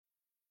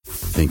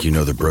Think you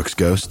know the Brooks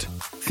Ghost?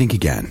 Think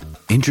again.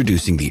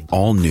 Introducing the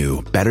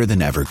all-new,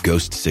 better-than-ever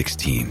Ghost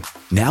 16.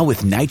 Now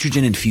with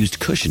nitrogen-infused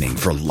cushioning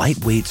for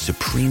lightweight,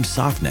 supreme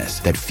softness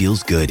that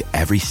feels good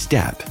every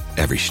step,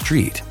 every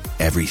street,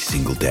 every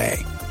single day.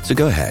 So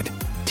go ahead,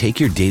 take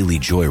your daily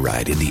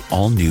joyride in the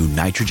all-new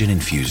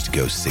nitrogen-infused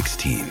Ghost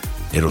 16.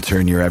 It'll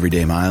turn your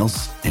everyday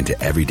miles into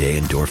everyday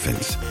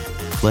endorphins.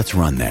 Let's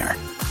run there.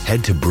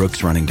 Head to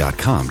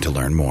brooksrunning.com to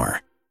learn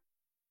more.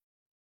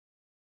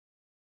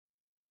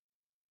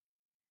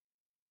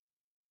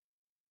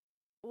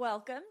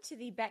 Welcome to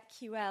the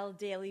BetQL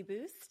Daily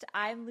Boost.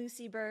 I'm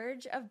Lucy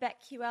Burge of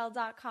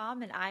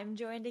BetQL.com, and I'm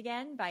joined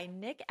again by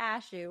Nick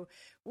Ashew.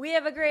 We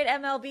have a great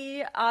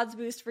MLB odds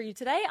boost for you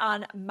today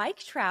on Mike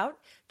Trout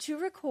to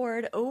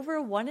record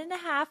over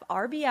 1.5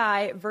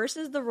 RBI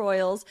versus the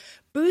Royals,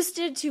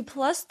 boosted to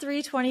plus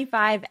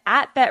 325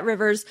 at Bet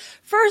Rivers.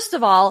 First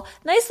of all,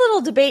 nice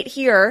little debate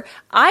here.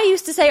 I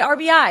used to say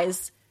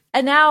RBIs,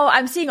 and now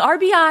I'm seeing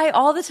RBI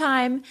all the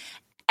time.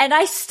 And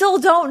I still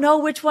don't know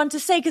which one to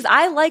say because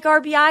I like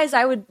RBIs.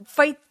 I would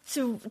fight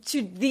to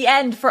the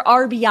end for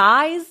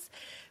RBIs,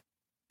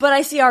 but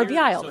I see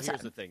RBI all the time. So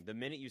here's the thing. The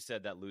minute you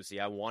said that, Lucy,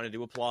 I wanted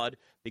to applaud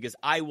because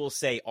I will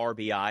say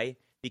RBI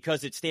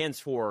because it stands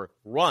for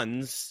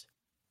runs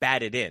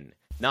batted in,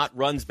 not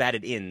runs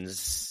batted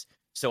ins.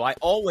 So I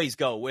always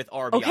go with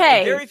RBI. Okay.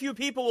 And very few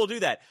people will do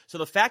that. So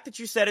the fact that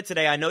you said it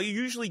today, I know you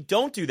usually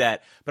don't do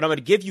that, but I'm going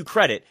to give you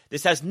credit.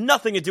 This has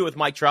nothing to do with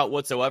Mike Trout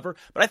whatsoever.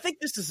 But I think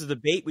this is a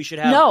debate we should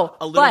have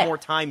a little more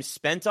time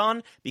spent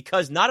on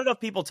because not enough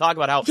people talk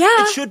about how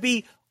it should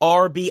be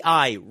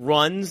RBI,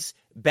 runs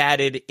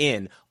batted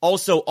in.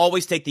 Also,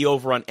 always take the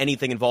over on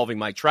anything involving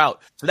Mike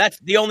Trout. So that's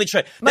the only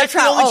trend. That's the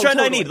only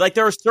trend I need. Like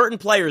there are certain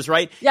players,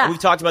 right? Yeah. And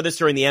we've talked about this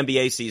during the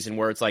NBA season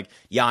where it's like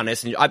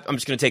Giannis, and I'm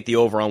just going to take the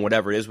over on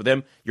whatever it is with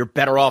him. You're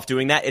better off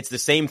doing that. It's the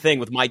same thing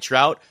with Mike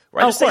Trout,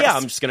 where I just say,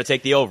 I'm just going to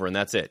take the over, and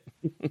that's it.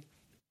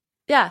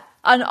 Yeah.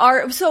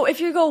 So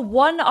if you go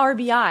one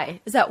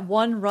RBI, is that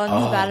one run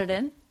batted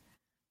in?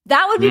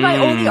 That would be my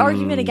only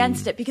argument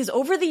against it because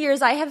over the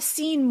years I have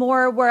seen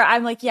more where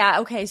I'm like,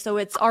 yeah, okay, so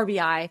it's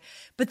RBI.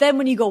 But then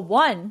when you go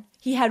one,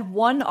 he had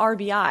one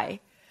RBI.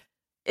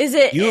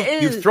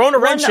 You've thrown a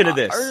wrench into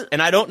this, and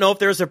I don't know if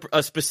there's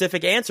a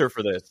specific answer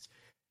for this.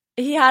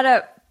 He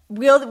had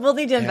we'll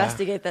need to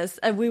investigate this,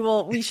 and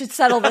we should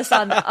settle this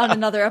on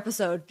another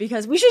episode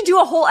because we should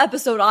do a whole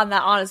episode on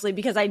that, honestly,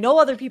 because I know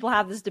other people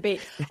have this debate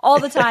all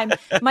the time.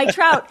 Mike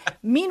Trout,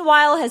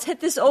 meanwhile, has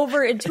hit this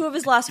over in 2 of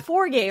his last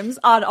 4 games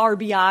on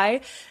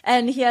RBI,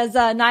 and he has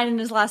 9 in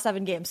his last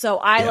 7 games. So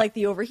I like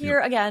the over here.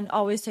 Again,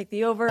 always take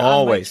the over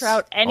on Mike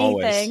Trout.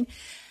 Anything. Always.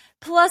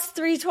 Plus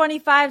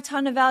 325,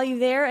 ton of value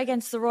there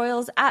against the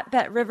Royals at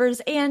Bet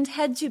Rivers, and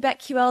head to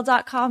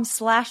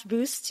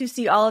betql.com/boost to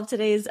see all of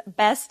today's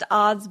best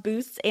odds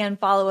boosts and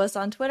follow us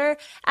on Twitter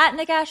at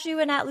Nick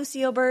Ashew and at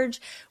Lucille Burge.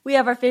 We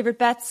have our favorite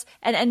bets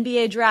and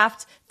NBA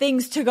draft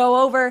things to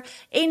go over.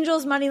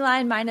 Angels money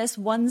line minus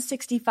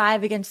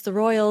 165 against the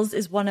Royals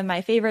is one of my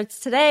favorites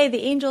today.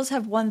 The Angels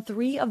have won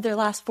 3 of their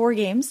last 4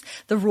 games.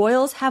 The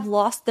Royals have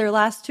lost their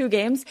last 2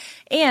 games,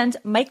 and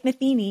Mike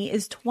Matheny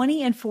is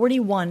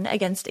 20-41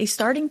 against a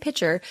starting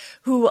pitcher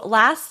who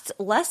lasts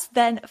less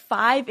than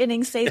 5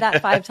 innings. Say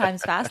that 5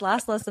 times fast.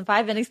 Lasts less than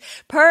 5 innings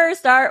per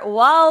start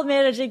while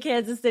managing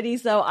Kansas City.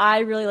 So I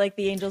really like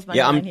the Angels money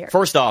line here.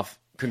 First off,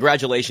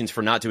 congratulations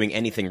for not doing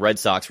anything Red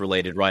Sox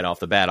related right off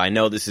the bat. I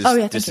know this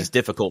is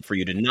difficult for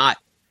you to not.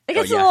 It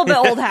gets a little bit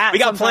old hat. We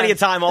got plenty of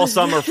time all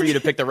summer for you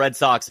to pick the Red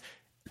Sox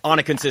on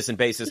a consistent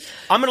basis.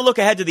 I'm going to look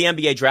ahead to the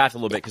NBA draft a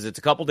little bit because it's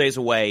a couple days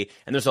away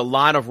and there's a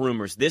lot of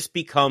rumors. This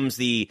becomes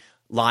the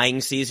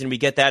lying season. We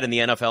get that in the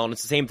NFL, and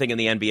it's the same thing in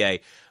the NBA.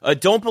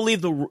 Don't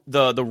believe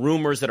the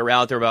rumors that are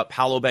out there about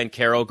Paolo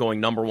Banchero going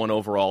number 1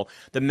 overall.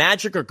 The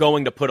Magic are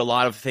going to put a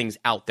lot of things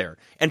out there,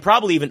 and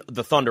probably even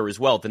the Thunder as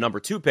well, the number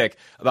 2 pick,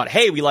 about,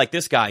 hey, we like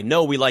this guy.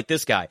 No, we like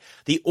this guy.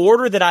 The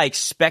order that I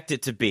expect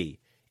it to be,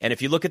 and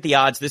if you look at the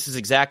odds, this is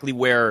exactly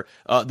where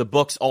the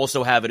books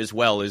also have it as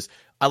well, is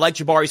I like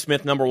Jabari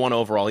Smith, number 1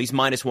 overall. He's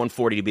minus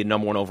 140 to be the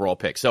number 1 overall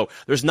pick. So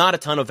there's not a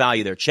ton of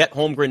value there. Chet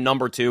Holmgren,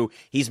 number 2.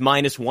 He's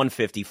minus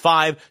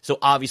 155. So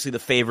obviously the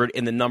favorite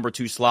in the number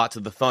 2 slot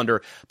to the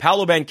Thunder.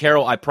 Paolo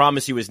Banchero, I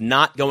promise you, is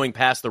not going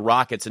past the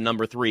Rockets in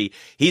number 3.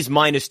 He's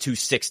minus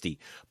 260.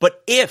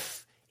 But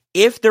if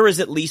there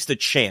is at least a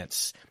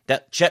chance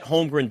that Chet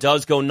Holmgren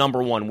does go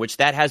number 1, which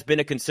that has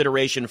been a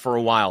consideration for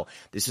a while,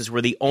 this is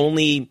where the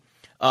only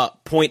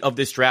point of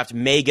this draft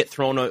may get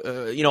thrown,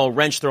 a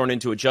wrench thrown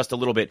into it just a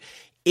little bit.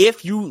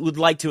 If you would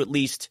like to at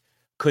least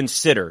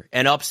consider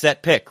an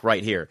upset pick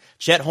right here,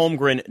 Chet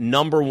Holmgren,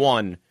 number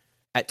 1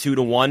 at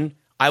 2-1,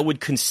 I would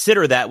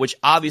consider that, which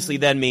obviously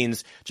then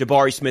means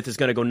Jabari Smith is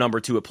going to go number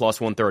 2 at plus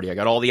 130. I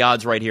got all the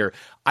odds right here.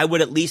 I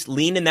would at least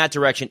lean in that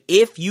direction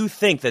if you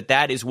think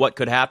that is what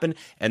could happen,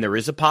 and there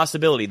is a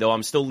possibility, though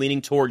I'm still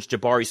leaning towards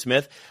Jabari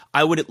Smith.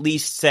 I would at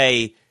least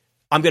say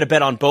I'm going to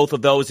bet on both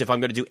of those if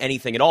I'm going to do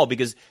anything at all,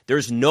 because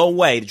there's no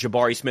way that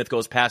Jabari Smith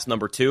goes past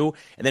number 2,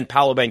 and then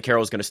Paolo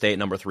Banchero is going to stay at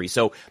number 3.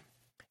 So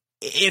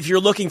if you're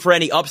looking for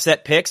any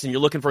upset picks and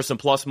you're looking for some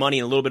plus money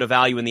and a little bit of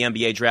value in the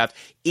NBA draft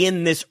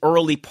in this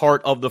early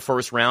part of the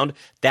first round,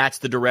 that's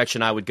the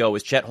direction I would go,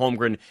 is Chet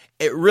Holmgren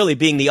really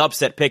being the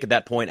upset pick at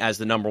that point as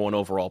the number 1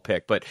 overall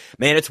pick. But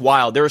man, it's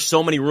wild. There are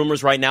so many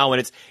rumors right now,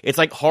 and it's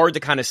like hard to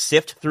kind of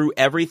sift through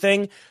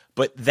everything,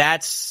 but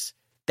that's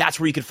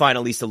where you can find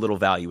at least a little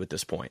value at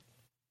this point.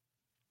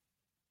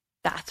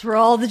 That's where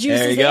all the juice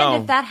is in.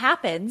 Go. If that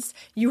happens,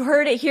 you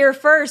heard it here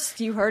first.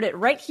 You heard it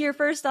right here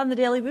first on the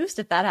Daily Boost.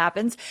 If that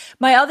happens,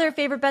 my other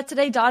favorite bet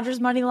today, Dodgers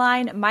money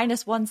line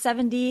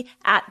 -170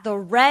 at the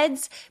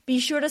Reds. Be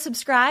sure to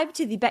subscribe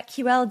to the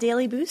BetQL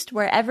Daily Boost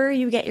wherever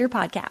you get your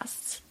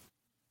podcasts.